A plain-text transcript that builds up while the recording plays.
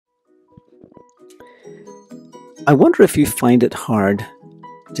I wonder if you find it hard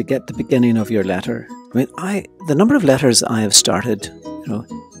to get the beginning of your letter. The number of letters I have started,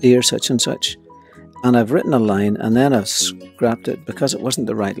 dear such and such, and I've written a line and then I've scrapped it because it wasn't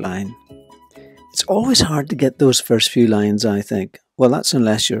the right line. It's always hard to get those first few lines, I think. Well, that's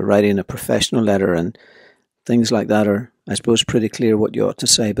unless you're writing a professional letter and things like that are, I suppose, pretty clear what you ought to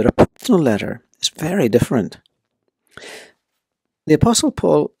say. But a personal letter is very different. The Apostle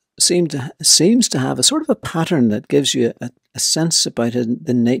Paul seems to have a sort of a pattern that gives you a sense about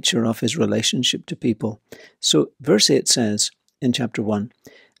the nature of his relationship to people. So verse 8 says in chapter 1,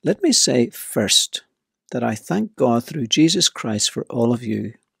 "Let me say first that I thank God through Jesus Christ for all of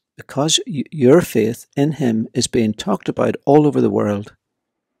you, because your faith in him is being talked about all over the world."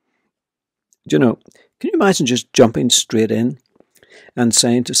 Can you imagine just jumping straight in and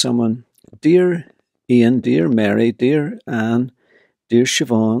saying to someone, "Dear Ian, dear Mary, dear Anne, dear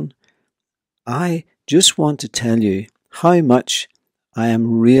Siobhan, I just want to tell you how much I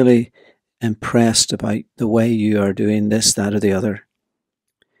am really impressed about the way you are doing this, that, or the other."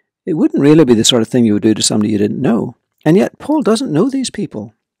 It wouldn't really be the sort of thing you would do to somebody you didn't know. And yet Paul doesn't know these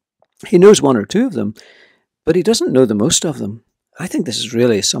people. He knows one or two of them, but he doesn't know the most of them. I think this is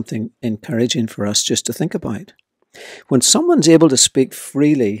really something encouraging for us just to think about. When someone's able to speak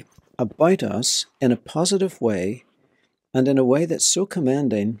freely about us in a positive way and in a way that's so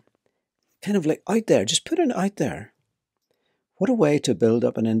commending, kind of like out there, just put it out there. What a way to build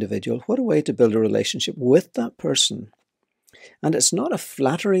up an individual. What a way to build a relationship with that person. And it's not a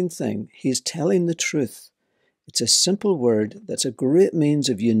flattering thing. He's telling the truth. It's a simple word that's a great means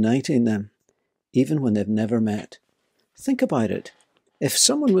of uniting them, even when they've never met. Think about it. If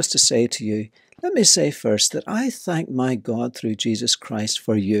someone was to say to you, "Let me say first that I thank my God through Jesus Christ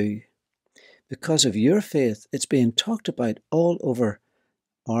for you. Because of your faith, it's being talked about all over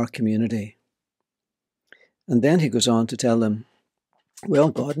our community." And then he goes on to tell them, "Well,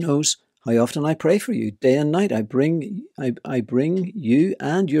 God knows how often I pray for you. Day and night I bring you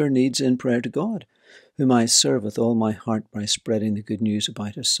and your needs in prayer to God, whom I serve with all my heart by spreading the good news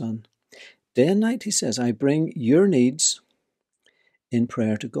about his Son." Day and night, he says, I bring your needs in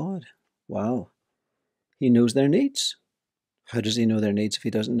prayer to God. Wow. He knows their needs. How does he know their needs if he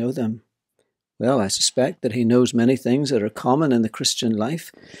doesn't know them? Well, I suspect that he knows many things that are common in the Christian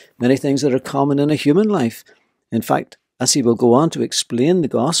life, many things that are common in a human life. In fact, as he will go on to explain the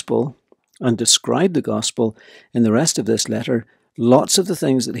gospel and describe the gospel in the rest of this letter, lots of the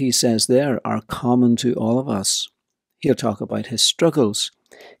things that he says there are common to all of us. He'll talk about his struggles.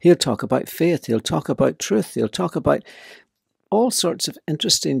 He'll talk about faith. He'll talk about truth. He'll talk about all sorts of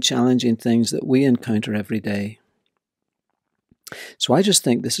interesting, challenging things that we encounter every day. So I just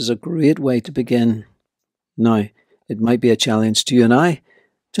think this is a great way to begin. Now, it might be a challenge to you and I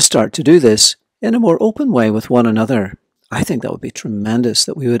to start to do this in a more open way with one another. I think that would be tremendous,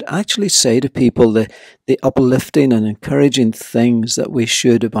 that we would actually say to people the uplifting and encouraging things that we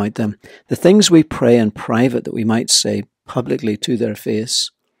should about them, the things we pray in private that we might say publicly to their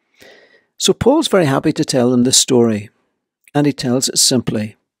face. So Paul's very happy to tell them the story, and he tells it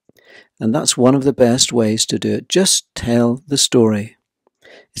simply. And that's one of the best ways to do it. Just tell the story.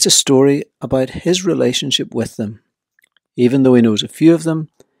 It's a story about his relationship with them. Even though he knows a few of them,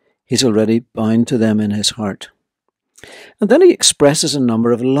 he's already bound to them in his heart. And then he expresses a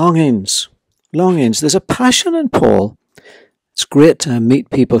number of longings. There's a passion in Paul. It's great to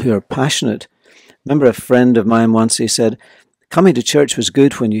meet people who are passionate. Remember a friend of mine once, he said, coming to church was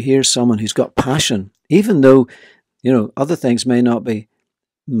good when you hear someone who's got passion, even though, other things may not be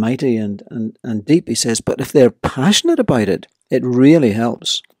mighty and deep, he says, but if they're passionate about it, it really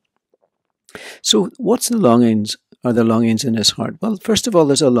helps. So what's the longings in his heart? Well, first of all,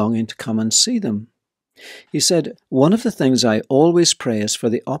 there's a longing to come and see them. He said, "One of the things I always pray is for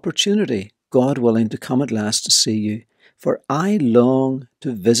the opportunity, God willing, to come at last to see you, for I long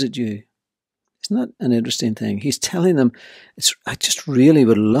to visit you." Isn't that an interesting thing? He's telling them, I just really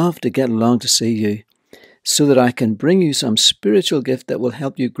would love to get along to see you so that I can bring you some spiritual gift that will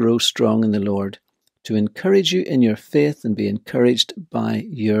help you grow strong in the Lord, to encourage you in your faith and be encouraged by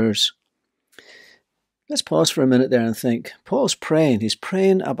yours. Let's pause for a minute there and think. Paul's praying. He's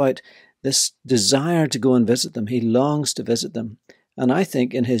praying about this desire to go and visit them. He longs to visit them. And I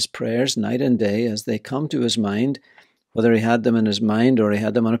think in his prayers night and day, as they come to his mind, whether he had them in his mind or he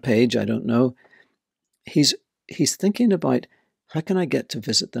had them on a page, I don't know, he's thinking about, how can I get to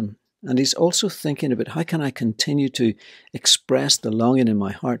visit them? And he's also thinking about, how can I continue to express the longing in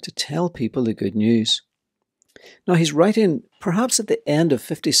my heart to tell people the good news? Now he's writing perhaps at the end of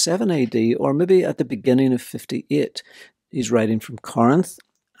 57 AD or maybe at the beginning of 58. He's writing from Corinth,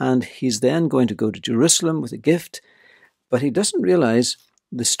 and he's then going to go to Jerusalem with a gift, but he doesn't realize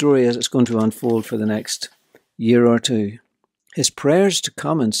the story as it's going to unfold for the next year or two. His prayers to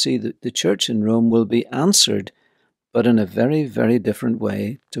come and see the church in Rome will be answered, but in a very, very different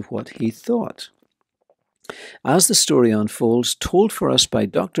way to what he thought. As the story unfolds, told for us by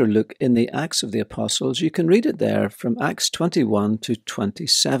Dr. Luke in the Acts of the Apostles, you can read it there from Acts 21 to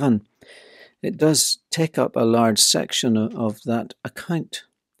 27. It does take up a large section of that account.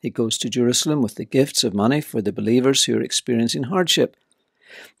 He goes to Jerusalem with the gifts of money for the believers who are experiencing hardship.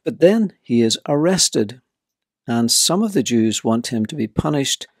 But then he is arrested, and some of the Jews want him to be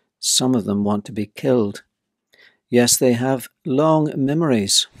punished, some of them want to be killed. Yes, they have long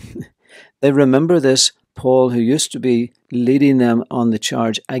memories. They remember this Paul, who used to be leading them on the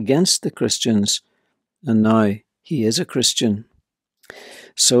charge against the Christians, and now he is a Christian.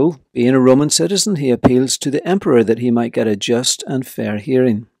 So, being a Roman citizen, he appeals to the emperor that he might get a just and fair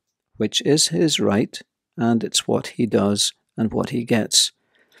hearing, which is his right, and it's what he does and what he gets.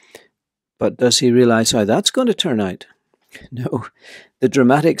 But does he realize how that's going to turn out? No. The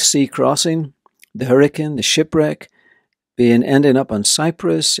dramatic sea crossing, the hurricane, the shipwreck, ending up on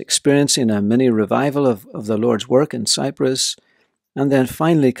Cyprus, experiencing a mini revival of the Lord's work in Cyprus, and then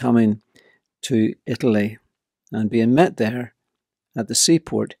finally coming to Italy and being met there at the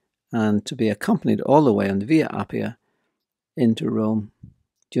seaport and to be accompanied all the way on the Via Appia into Rome.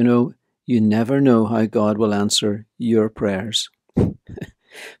 Do you know, you never know how God will answer your prayers.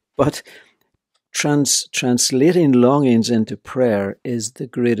 But translating longings into prayer is the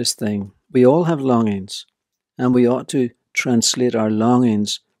greatest thing. We all have longings, and we ought to translate our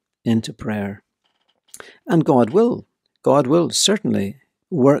longings into prayer. And God will certainly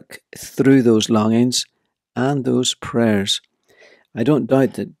work through those longings and those prayers. I don't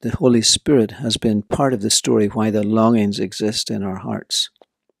doubt that the Holy Spirit has been part of the story why the longings exist in our hearts.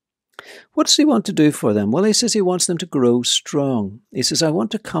 What does he want to do for them? Well, he says he wants them to grow strong. He says, I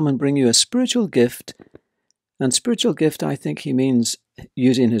want to come and bring you a spiritual gift. And spiritual gift, I think he means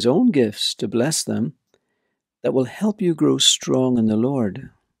using his own gifts to bless them, that will help you grow strong in the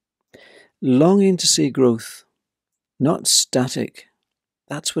Lord. Longing to see growth, not static.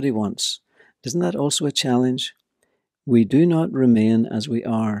 That's what he wants. Isn't that also a challenge? We do not remain as we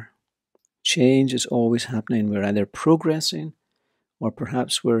are. Change is always happening. We're either progressing or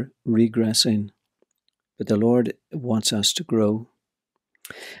perhaps we're regressing. But the Lord wants us to grow.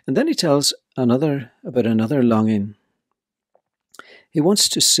 And then he tells about another longing. He wants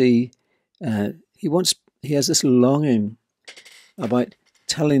to see, he has this longing about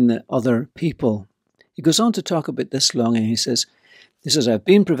telling the other people. He goes on to talk about this longing. He says, I've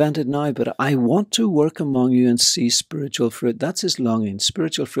been prevented now, but I want to work among you and see spiritual fruit. That's his longing.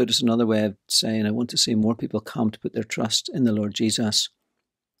 Spiritual fruit is another way of saying I want to see more people come to put their trust in the Lord Jesus.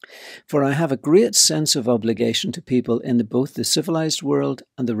 For I have a great sense of obligation to people in both the civilized world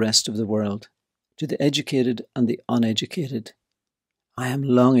and the rest of the world, to the educated and the uneducated. I am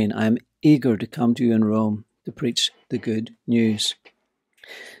longing, I am eager to come to you in Rome to preach the good news.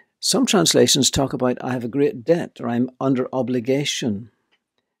 Some translations talk about I have a great debt, or I'm under obligation.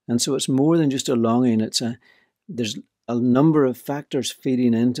 And so it's more than just a longing. There's a number of factors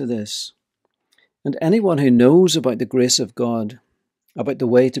feeding into this. And anyone who knows about the grace of God, about the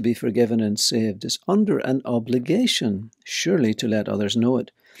way to be forgiven and saved, is under an obligation, surely, to let others know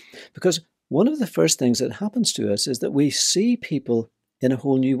it. Because one of the first things that happens to us is that we see people in a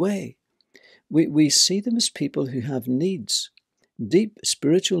whole new way. We see them as people who have needs, deep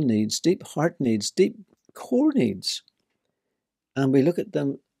spiritual needs, deep heart needs, deep core needs. And we look at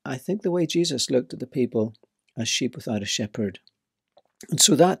them, I think, the way Jesus looked at the people as sheep without a shepherd. And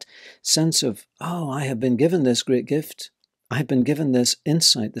so that sense of, I have been given this great gift. I have been given this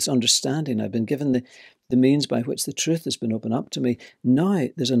insight, this understanding. I've been given the means by which the truth has been opened up to me. Now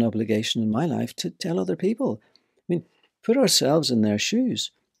there's an obligation in my life to tell other people. I mean, put ourselves in their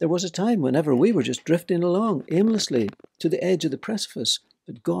shoes. There was a time whenever we were just drifting along aimlessly to the edge of the precipice,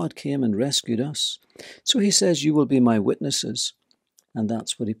 but God came and rescued us. So he says, you will be my witnesses. And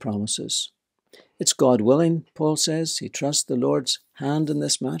that's what he promises. It's God willing, Paul says. He trusts the Lord's hand in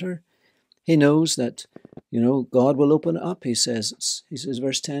this matter. He knows that, God will open it up, he says.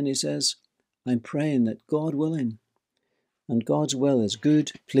 Verse 10, he says, I'm praying that God willing. And God's will is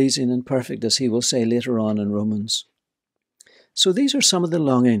good, pleasing, and perfect, as he will say later on in Romans. So these are some of the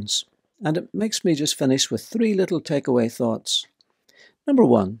longings, and it makes me just finish with 3 little takeaway thoughts. Number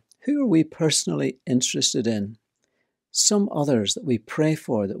 1, who are we personally interested in? Some others that we pray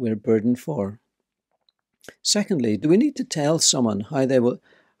for, that we're burdened for. Secondly, do we need to tell someone how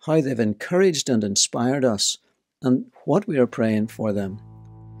they've encouraged and inspired us and what we are praying for them?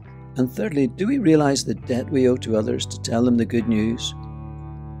 And thirdly, do we realize the debt we owe to others to tell them the good news?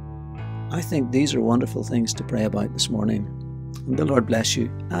 I think these are wonderful things to pray about this morning. And the Lord bless you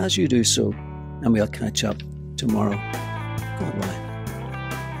as you do so, and we'll catch up tomorrow. God willing.